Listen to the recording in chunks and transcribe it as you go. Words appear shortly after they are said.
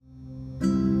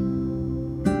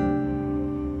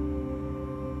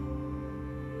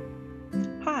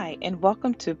and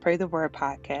welcome to Pray the Word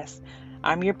podcast.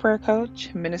 I'm your prayer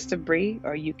coach, Minister Bree,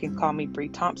 or you can call me Bree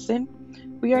Thompson.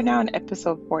 We are now in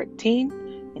episode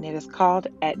 14, and it is called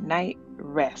At Night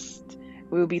Rest.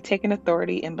 We will be taking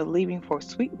authority and believing for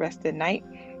sweet rest at night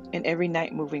and every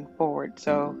night moving forward.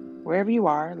 So, wherever you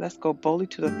are, let's go boldly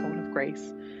to the throne of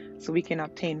grace so we can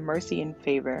obtain mercy and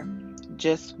favor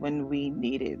just when we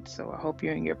need it. So, I hope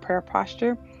you're in your prayer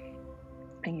posture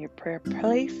and your prayer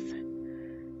place.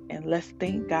 And let's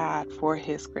thank God for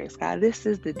His grace. God, this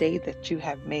is the day that you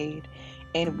have made,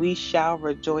 and we shall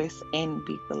rejoice and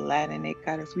be glad in it.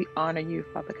 God, as we honor you,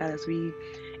 Father God, as we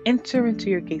enter into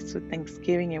your gates with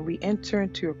thanksgiving and we enter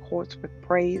into your courts with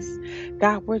praise.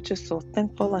 God, we're just so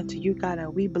thankful unto you, God,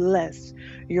 and we bless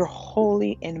your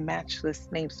holy and matchless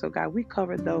name. So, God, we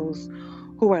cover those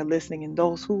who are listening and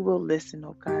those who will listen,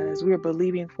 oh God, as we are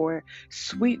believing for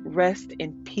sweet rest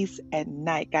and peace at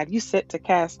night. God, you said to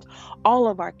cast all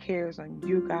of our cares on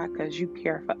you, God, because you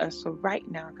care for us. So right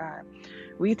now, God,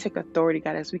 we take authority,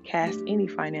 God, as we cast any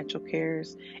financial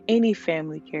cares, any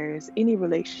family cares, any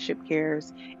relationship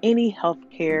cares, any health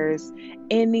cares,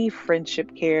 any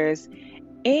friendship cares,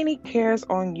 any cares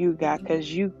on you, God,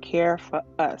 because you care for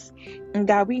us. And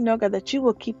God, we know, God, that you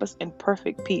will keep us in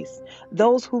perfect peace.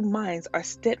 Those whose minds are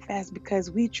steadfast because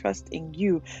we trust in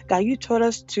you. God, you told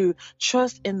us to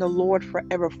trust in the Lord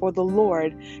forever. For the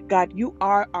Lord, God, you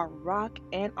are our rock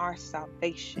and our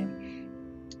salvation.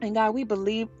 And God, we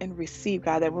believe and receive,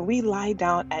 God, that when we lie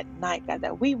down at night, God,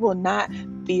 that we will not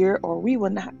fear or we will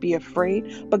not be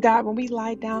afraid. But God, when we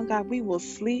lie down, God, we will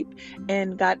sleep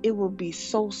and God, it will be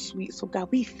so sweet. So God,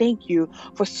 we thank you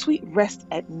for sweet rest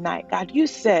at night. God, you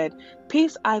said,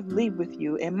 peace I leave with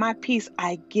you and my peace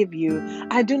I give you.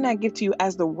 I do not give to you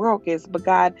as the world gives, but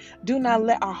God, do not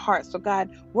let our hearts. So God,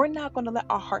 we're not going to let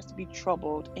our hearts be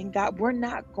troubled. And God, we're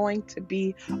not going to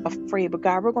be afraid, but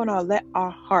God, we're going to let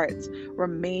our hearts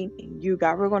remain in you,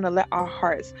 God. We're going to let our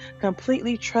hearts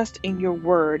completely trust in your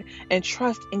word and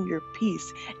trust in your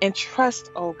peace and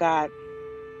trust, oh God,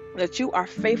 that you are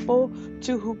faithful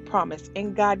to who promised.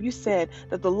 And God, you said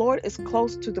that the Lord is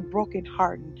close to the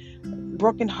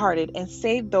brokenhearted and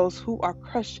save those who are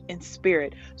crushed in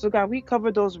spirit. So God, we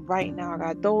cover those right now,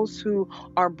 God, those who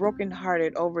are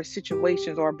brokenhearted over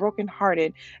situations or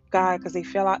brokenhearted, God, because they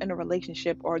fell out in a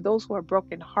relationship, or those who are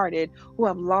brokenhearted who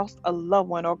have lost a loved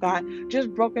one, or God,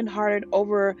 just brokenhearted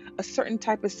over a certain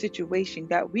type of situation.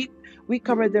 God, we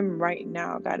cover them right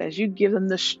now, God, as you give them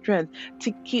the strength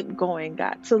to keep going,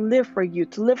 God, to live for you,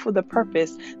 to live for the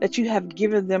purpose that you have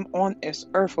given them on this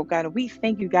earth, oh God. And we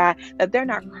thank you, God, that they're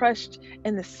not crushed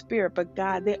in the spirit, but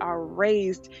God, they are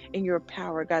raised in your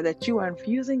power, God, that you are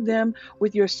infusing them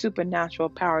with your supernatural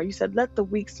power. You said, let the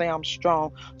weak say I'm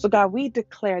strong. So God, we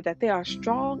declare that they are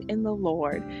strong in the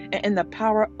Lord and in the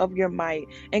power of your might.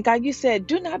 And God, you said,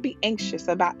 do not be anxious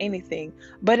about anything,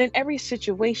 but in every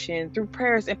situation, through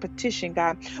prayers and petition,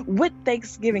 God, with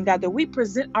thanksgiving, God, that we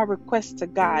present our requests to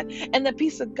God, and the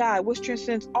peace of God, which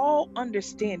transcends all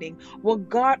understanding, will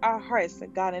guard our hearts,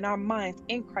 God, and our minds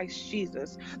in Christ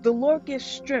Jesus. The Lord gives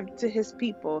strength to his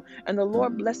people, and the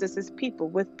Lord blesses his people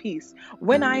with peace.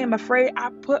 When I am afraid, I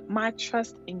put my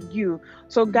trust in you.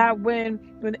 So God, when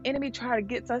the enemy try to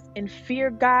get us in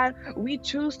fear, God, we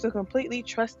choose to completely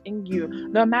trust in you,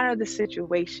 no matter the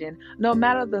situation, no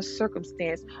matter the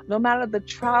circumstance, no matter the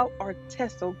trial or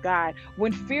test, oh God.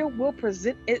 When fear will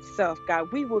present itself, God,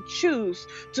 we will choose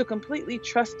to completely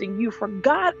trust in you. For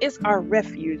God is our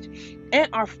refuge and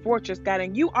our fortress, God,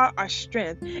 and you are our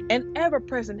strength and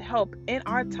ever-present help in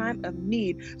our time of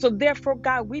need. So therefore,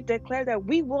 God, we declare that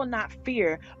we will not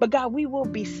fear, but God, we will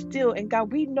be still. And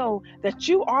God, we know that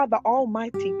you are the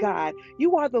Almighty God.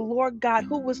 You are the Lord God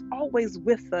who was always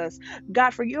with us.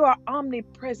 God, for you are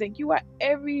omnipresent. You are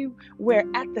everywhere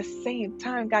at the same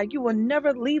time, God. You will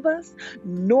never leave us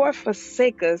nor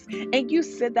forsake us. And you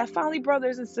said that finally,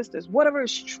 brothers and sisters, whatever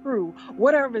is true,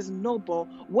 whatever is noble,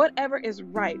 whatever is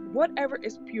right, whatever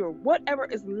is pure, whatever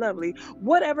is lovely,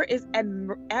 whatever is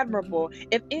admirable,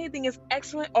 if anything is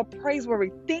excellent or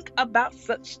praiseworthy, think about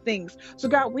such things. So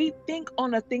God, we think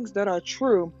on the things that are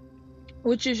true,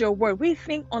 which is your word. We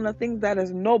think on the thing that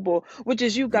is noble, which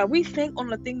is you, God. We think on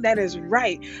the thing that is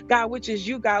right, God, which is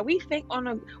you, God. We think on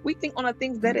the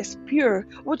things that is pure,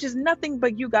 which is nothing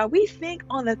but you, God. We think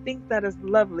on the things that is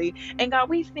lovely, and God,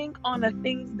 we think on the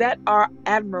things that are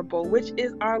admirable, which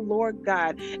is our Lord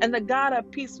God. And the God of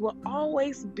peace will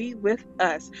always be with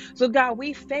us. So God,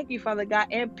 we thank you, Father God,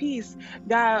 and peace,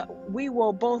 God. We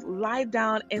will both lie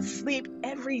down and sleep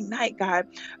every night, God.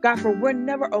 God, for we're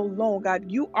never alone, God.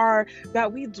 You are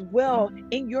God, we dwell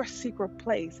in your secret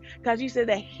place. God, you said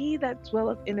that he that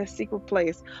dwelleth in the secret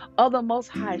place of the Most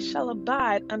High shall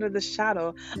abide under the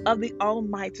shadow of the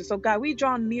Almighty. So, God, we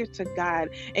draw near to God.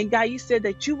 And God, you said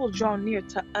that you will draw near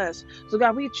to us. So,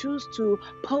 God, we choose to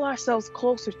pull ourselves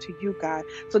closer to you, God.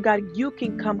 So, God, you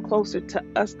can come closer to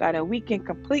us, God, and we can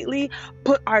completely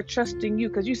put our trust in you,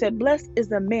 because you said, blessed is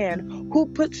the man who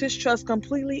puts his trust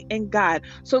completely in God.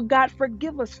 So, God,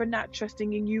 forgive us for not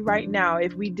trusting in you right now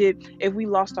if we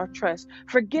lost our trust.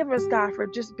 Forgive us, God, for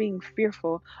just being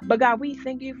fearful. But, God, we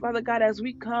thank you, Father God, as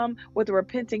we come with a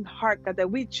repenting heart, God,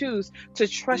 that we choose to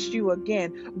trust you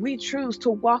again. We choose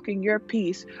to walk in your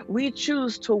peace. We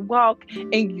choose to walk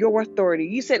in your authority.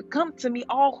 You said, come to me,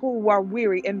 all who are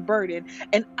weary and burdened,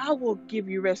 and I will give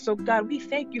you rest. So, God, we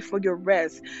thank you for your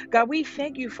rest. God, we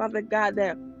thank you, Father God,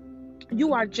 that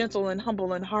you are gentle and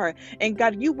humble in heart. And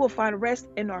God, you will find rest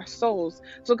in our souls.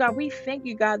 So God, we thank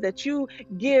you, God, that you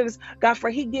gives, God, for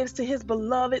he gives to his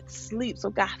beloved sleep. So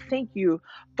God, thank you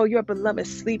for your beloved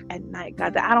sleep at night,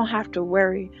 God, that I don't have to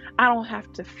worry. I don't have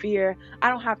to fear. I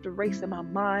don't have to race in my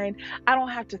mind. I don't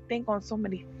have to think on so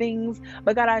many things.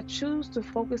 But God, I choose to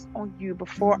focus on you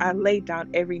before I lay down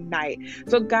every night.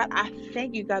 So God, I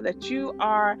thank you, God, that you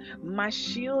are my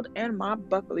shield and my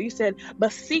buckler. You said,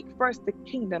 but seek first the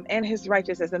kingdom and his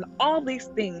righteousness, and all these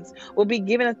things will be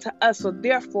given unto us. So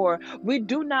therefore, we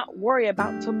do not worry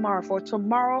about tomorrow, for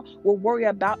tomorrow will worry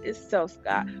about itself,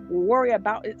 God. Will worry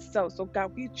about itself. So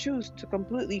God, we choose to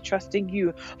completely trust in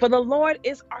you. For the Lord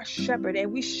is our shepherd,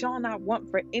 and we shall not want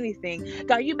for anything.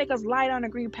 God, you make us lie down in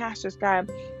green pastures, God.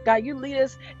 God, you lead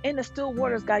us in the still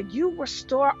waters, God. You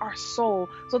restore our soul.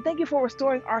 So thank you for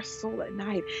restoring our soul at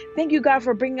night. Thank you, God,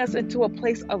 for bringing us into a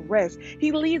place of rest.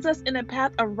 He leads us in a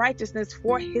path of righteousness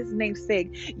for his name's sake.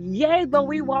 Yea, though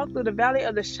we walk through the valley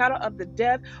of the shadow of the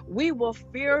death, we will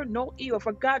fear no evil.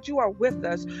 For God, you are with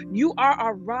us. You are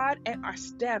our rod and our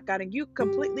staff, God, and you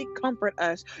completely comfort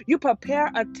us. You prepare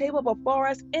a table before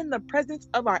us in the presence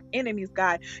of our enemies,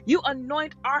 God. You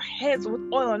anoint our heads with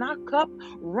oil, and our cup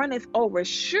runneth over.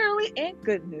 Surely in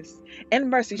goodness and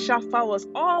mercy shall follow us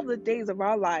all the days of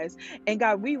our lives. And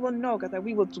God, we will know, God, that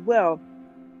we will dwell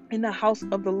in the house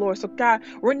of the Lord. So God,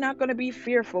 we're not going to be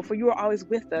fearful, for you are always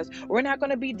with us. We're not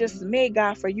going to be dismayed,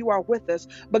 God, for you are with us.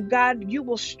 But God, you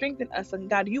will strengthen us, and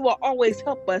God, you will always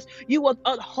help us. You will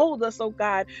uphold us, oh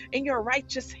God, in your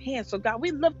righteous hand. So God,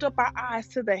 we lift up our eyes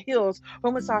to the hills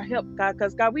from whence our help, God,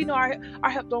 because God, we know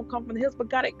our help don't come from the hills, but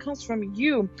God, it comes from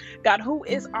you. God, who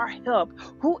is our help,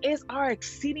 who is our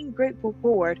exceeding great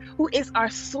reward, who is our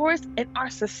source and our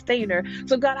sustainer.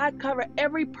 So God, I cover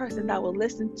every person that will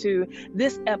listen to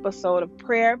this episode of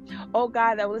prayer, oh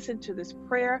God, that will listen to this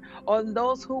prayer, on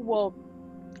those who will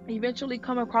eventually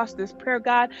come across this prayer,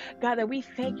 God, that we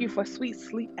thank you for sweet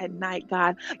sleep at night,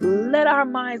 God. Let our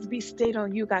minds be stayed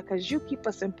on you, God, because you keep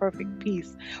us in perfect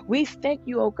peace. We thank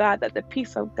you, oh God, that the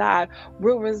peace of God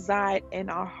will reside in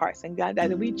our hearts, and God,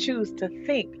 that we choose to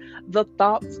think the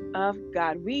thoughts of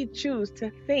God. We choose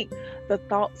to think the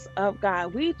thoughts of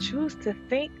God. We choose to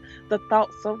think the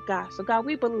thoughts of God. So God,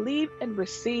 we believe and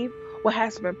receive what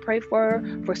has been prayed for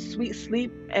sweet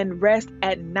sleep and rest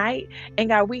at night. And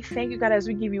God, we thank you, God, as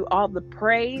we give you all the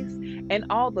praise and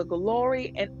all the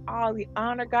glory and all the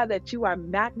honor, God, that you are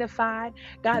magnified,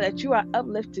 God, that you are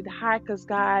uplifted high, because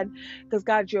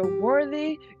God, you're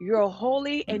worthy, you're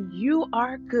holy, and you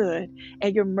are good,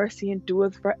 and your mercy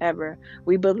endureth forever.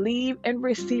 We believe and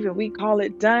receive, and we call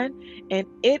it done, and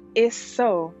it is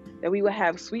so, that we will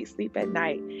have sweet sleep at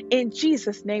night. In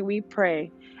Jesus' name we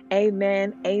pray.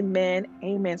 Amen, amen,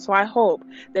 amen. So I hope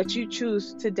that you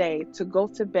choose today to go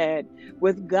to bed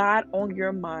with God on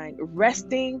your mind,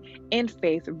 resting in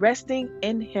faith, resting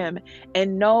in him,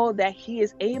 and know that he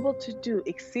is able to do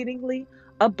exceedingly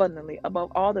abundantly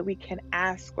above all that we can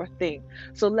ask or think.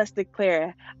 So let's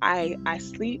declare, I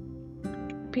sleep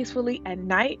peacefully at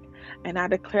night, and I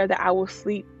declare that I will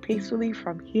sleep peacefully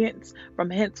from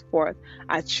henceforth.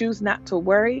 I choose not to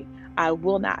worry. I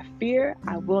will not fear.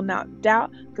 I will not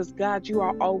doubt, because God, you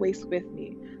are always with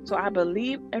me. So I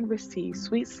believe and receive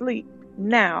sweet sleep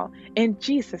now in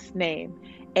Jesus' name.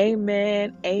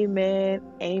 Amen, amen,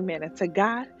 amen. And to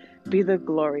God be the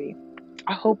glory.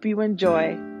 I hope you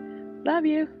enjoy. Love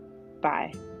you.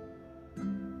 Bye.